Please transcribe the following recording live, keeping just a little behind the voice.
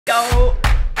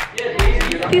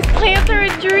These plants are a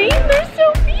dream. They're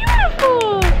so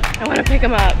beautiful. I want to pick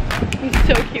them up. He's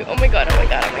so cute. Oh my god, oh my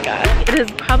god, oh my god. It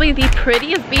is probably the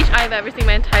prettiest beach I've ever seen in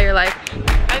my entire life.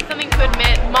 I have something to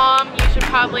admit. Mom, you should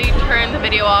probably turn the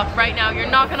video off right now. You're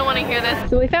not gonna want to hear this.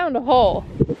 So we found a hole.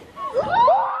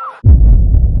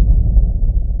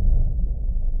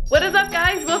 What is up,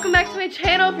 guys? Welcome back to my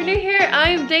channel. If you're new here, I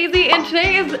am Daisy, and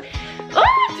today is the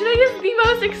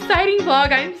most exciting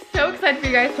vlog. I'm so excited for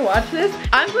you guys to watch this.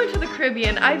 I'm going to the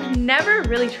Caribbean. I've never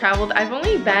really traveled. I've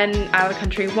only been out of the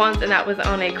country once, and that was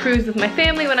on a cruise with my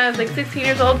family when I was like 16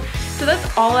 years old. So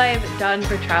that's all I've done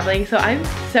for traveling. So I'm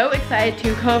so excited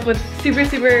to come up with super,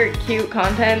 super cute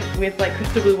content with like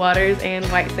crystal blue waters and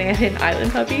white sand and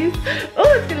island puppies.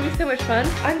 Oh, it's gonna be so much fun.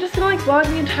 I'm just gonna like vlog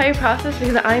the entire process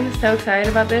because I'm so excited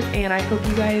about this, and I hope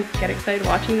you guys get excited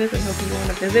watching this and hope you want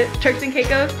to visit Turks and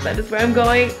Caicos. That is where I'm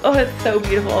going. Oh, it's so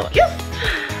beautiful. Yes!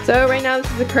 So right now, this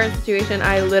is the current situation.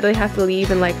 I literally have to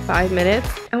leave in like 5 minutes.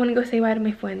 I want to go say bye to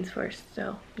my friends first,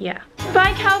 so yeah.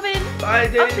 Bye, Calvin. Bye,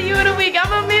 Daisy. I'll see you in a week. I'm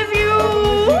gonna miss you.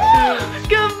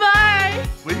 Goodbye.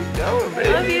 Where you going, baby?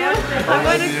 Love you. I'm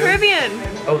going to Caribbean.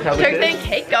 Oh, Turks and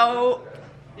Caicos.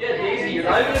 Yeah, Daisy, you're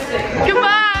not gonna say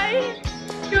goodbye.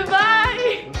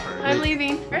 Goodbye. I'm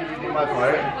leaving. My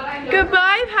part.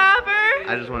 Goodbye, Pepper.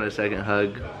 I just want a second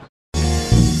hug.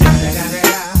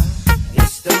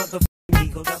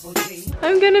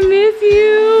 I'm gonna miss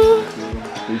you.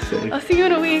 Be safe. I'll see you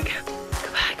in a week.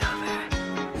 Goodbye,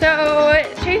 Cover.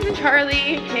 So Chase and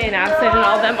Charlie and Acid and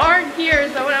all of them aren't here,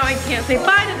 so now I can't say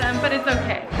bye to them, but it's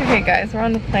okay. Okay guys, we're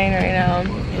on the plane right now,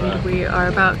 and we are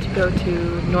about to go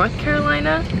to North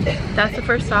Carolina. That's the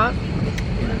first stop.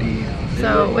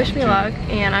 So wish me luck,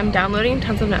 and I'm downloading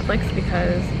tons of Netflix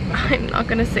because I'm not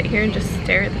gonna sit here and just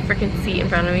stare at the freaking seat in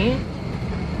front of me.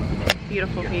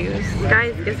 Beautiful views.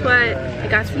 Guys, guess what? I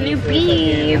got some new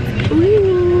beads.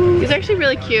 Ooh. These are actually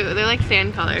really cute. They're like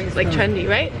sand colors, like trendy,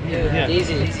 right? Yeah.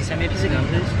 Daisy, send me a piece of gum,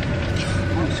 please.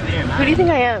 Oh, sweeter, Who do you think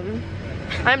I am?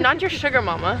 I'm not your sugar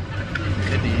mama.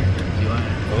 Could be. If you are.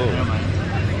 Oh. I don't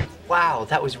mind. Wow,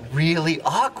 that was really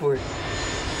awkward.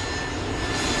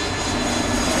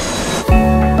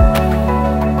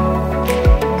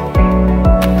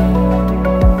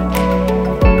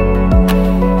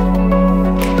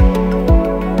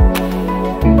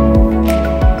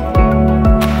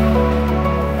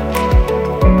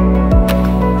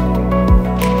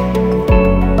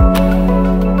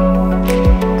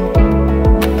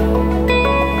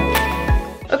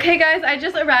 I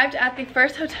just arrived at the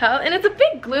first hotel, and it's a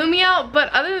bit gloomy out, but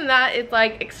other than that, it's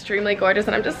like extremely gorgeous,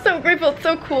 and I'm just so grateful. It's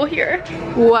so cool here.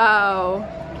 Wow.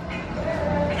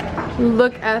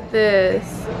 Look at this.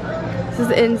 This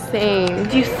is insane.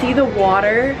 Do you see the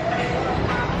water?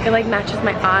 It like matches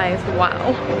my eyes.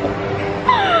 Wow.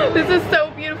 This is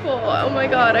so beautiful. Oh my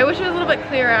god. I wish it was a little bit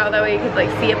clearer out, that way you could like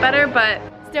see it better, but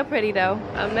still pretty though.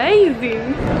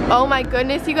 Amazing. Oh my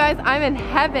goodness, you guys, I'm in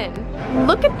heaven.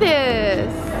 Look at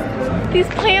this. These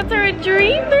plants are a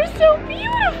dream. They're so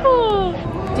beautiful.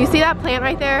 Do you see that plant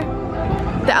right there?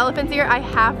 The elephant's ear? I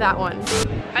have that one.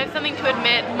 I have something to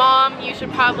admit. Mom, you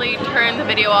should probably turn the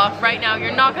video off right now.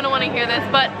 You're not gonna want to hear this,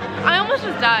 but I almost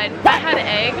just died. I had an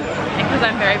egg because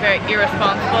I'm very, very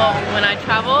irresponsible when I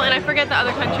travel, and I forget that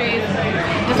other countries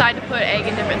decide to put egg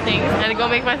in different things. And I go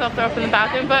make myself throw up in the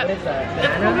bathroom, but it's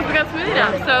cool because we got smoothie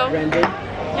now, so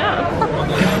yeah.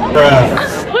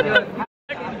 What the f?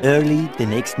 Early the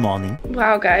next morning.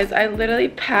 Wow, guys, I literally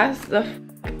passed the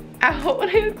f out when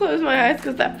I closed my eyes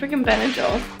because that freaking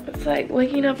Benadryl. It's like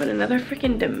waking up in another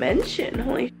freaking dimension.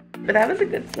 Holy sh. But that was a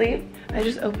good sleep. I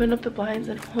just opened up the blinds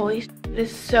and holy sh, it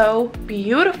is so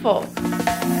beautiful.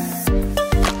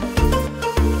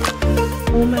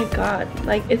 Oh my god,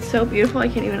 like it's so beautiful I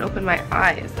can't even open my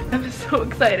eyes. I'm so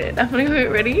excited. I'm gonna go get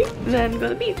ready and then go to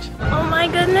the beach. Oh my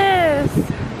goodness.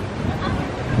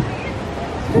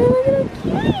 Look at how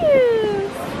cute he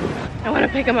is. I want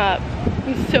to pick him up.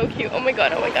 He's so cute. Oh my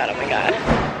god, oh my god, oh my god.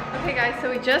 Okay guys, so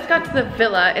we just got to the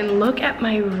villa and look at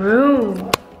my room.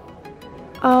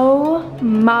 Oh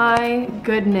my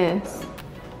goodness.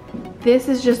 This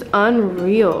is just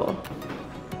unreal.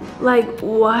 Like,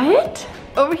 what?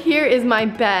 Over here is my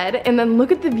bed, and then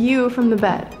look at the view from the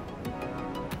bed.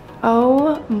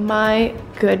 Oh my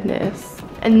goodness.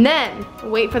 And then,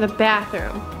 wait for the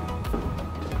bathroom.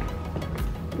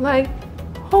 Like,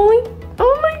 holy,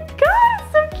 oh my god,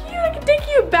 it's so cute. I can take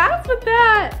you a bath with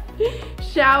that.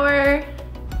 Shower,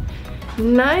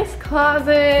 nice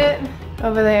closet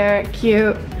over there,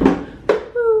 cute.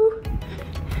 Ooh.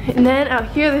 And then out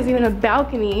here, there's even a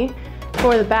balcony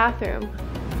for the bathroom.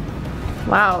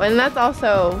 Wow, and that's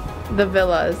also the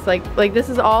villas. Like this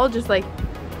is all just like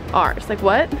ours. Like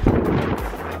what?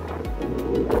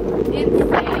 Insane.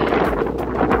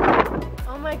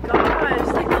 Oh my gosh,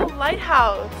 it's like a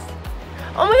lighthouse.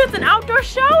 Oh my god, it's an outdoor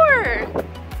shower.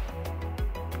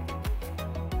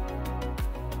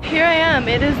 Here I am,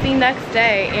 it is the next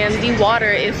day and the water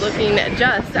is looking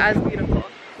just as beautiful.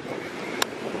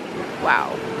 Wow.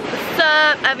 What's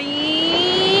up,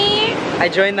 Abby? I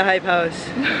joined the hype house.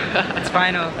 It's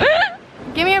final.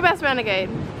 Give me your best renegade.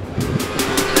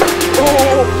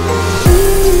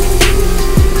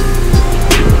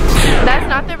 That's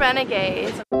not the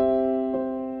renegade.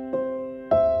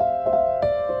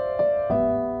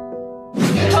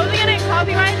 Totally gonna get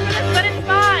copyright for this, but it's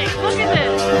fine. Look at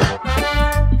this.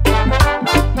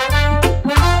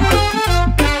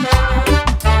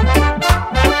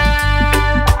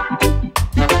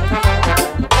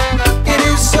 It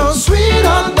is so sweet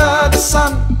under the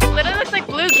sun. Literally looks like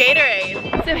blue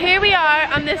Gatorade. So here we are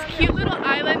on this cute little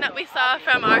island that we saw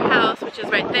from our house, which is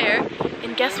right there.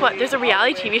 And guess what? There's a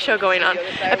reality TV show going on.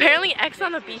 Apparently X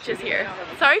on the Beach is here.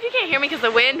 Sorry if you can't hear me because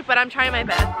of the wind, but I'm trying my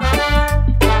best. Wow.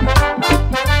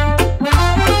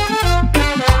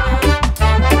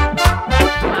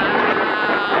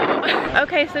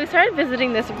 Okay, so we started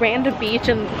visiting this random beach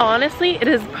and honestly, it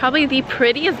is probably the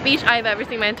prettiest beach I've ever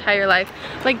seen in my entire life.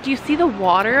 Like, do you see the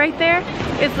water right there?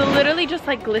 It's literally just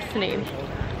like glistening.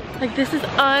 Like, this is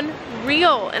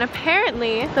unreal. And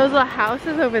apparently those little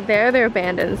houses over there, they're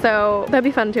abandoned, so that'd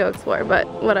be fun to explore, but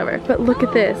whatever. But look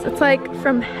at this, it's like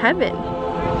from heaven.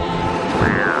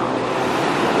 Wow.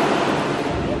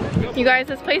 You guys,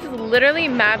 this place is literally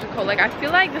magical. Like, I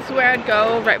feel like this is where I'd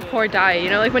go right before I die. You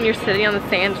know, like when you're sitting on the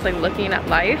sand just like looking at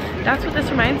life. That's what this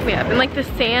reminds me of. And like the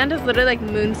sand is literally like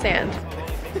moon sand.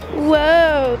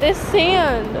 Whoa, this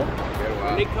sand.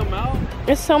 When they come out,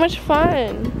 it's so much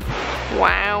fun.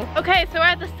 Wow. Okay, so we're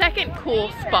at the second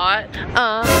cool spot.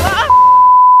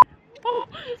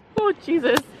 Oh,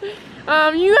 Jesus.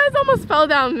 You guys almost fell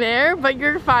down there, but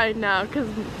you're fine now because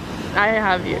I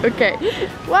have you. Okay.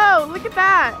 Whoa, look at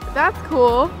that. That's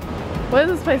cool. What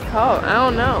is this place called? I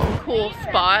don't know. Cool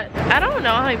spot. I don't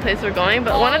know how many places we're going,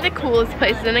 but one of the coolest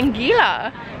places in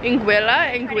Anguilla.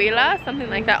 Anguilla, something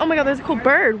like that. Oh my god, there's a cool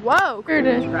bird. Whoa. Bird.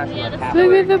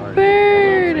 Look at the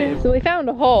bird. So we found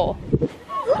a hole.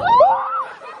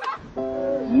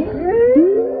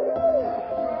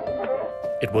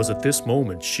 It was at this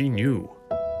moment she knew.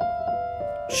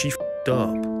 She f***ed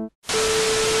up.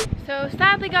 So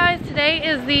sadly guys, today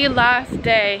is the last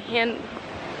day and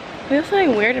I feel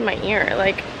something weird in my ear,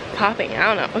 like popping,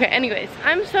 I don't know. Okay, anyways,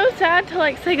 I'm so sad to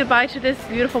like say goodbye to this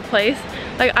beautiful place.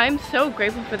 Like, I'm so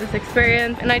grateful for this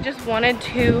experience and I just wanted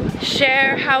to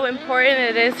share how important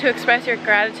it is to express your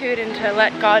gratitude and to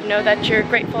let God know that you're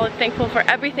grateful and thankful for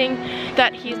everything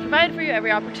that He's provided for you,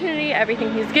 every opportunity,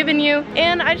 everything He's given you.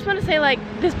 And I just want to say, like,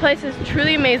 this place is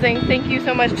truly amazing. Thank you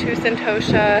so much to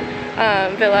Santosha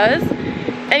Villas.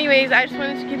 Anyways, I just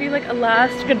wanted to give you like a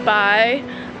last goodbye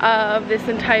of this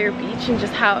entire beach and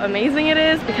just how amazing it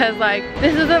is, because like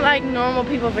this isn't like normal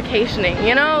people vacationing,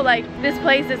 you know, like this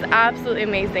place is absolutely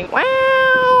amazing.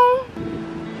 Wow.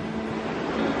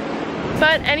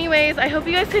 But anyways, I hope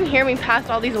you guys can hear me past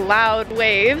all these loud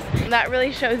waves. That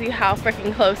really shows you how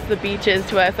freaking close the beach is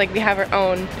to us. Like, we have our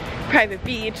own private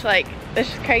beach. Like, that's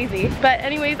just crazy. But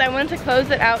anyways, I wanted to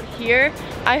close it out here.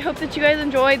 I hope that you guys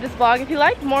enjoyed this vlog. If you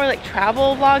like more like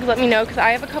travel vlogs, let me know, because I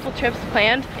have a couple trips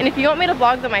planned. And if you want me to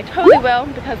vlog them, I totally will,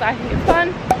 because I think it's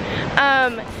fun.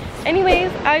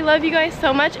 Anyways, I love you guys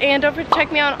so much, and don't forget to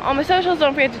check me out on all my socials.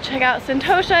 Don't forget to check out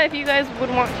Santosha if you guys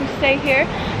would want to stay here.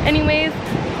 Anyways,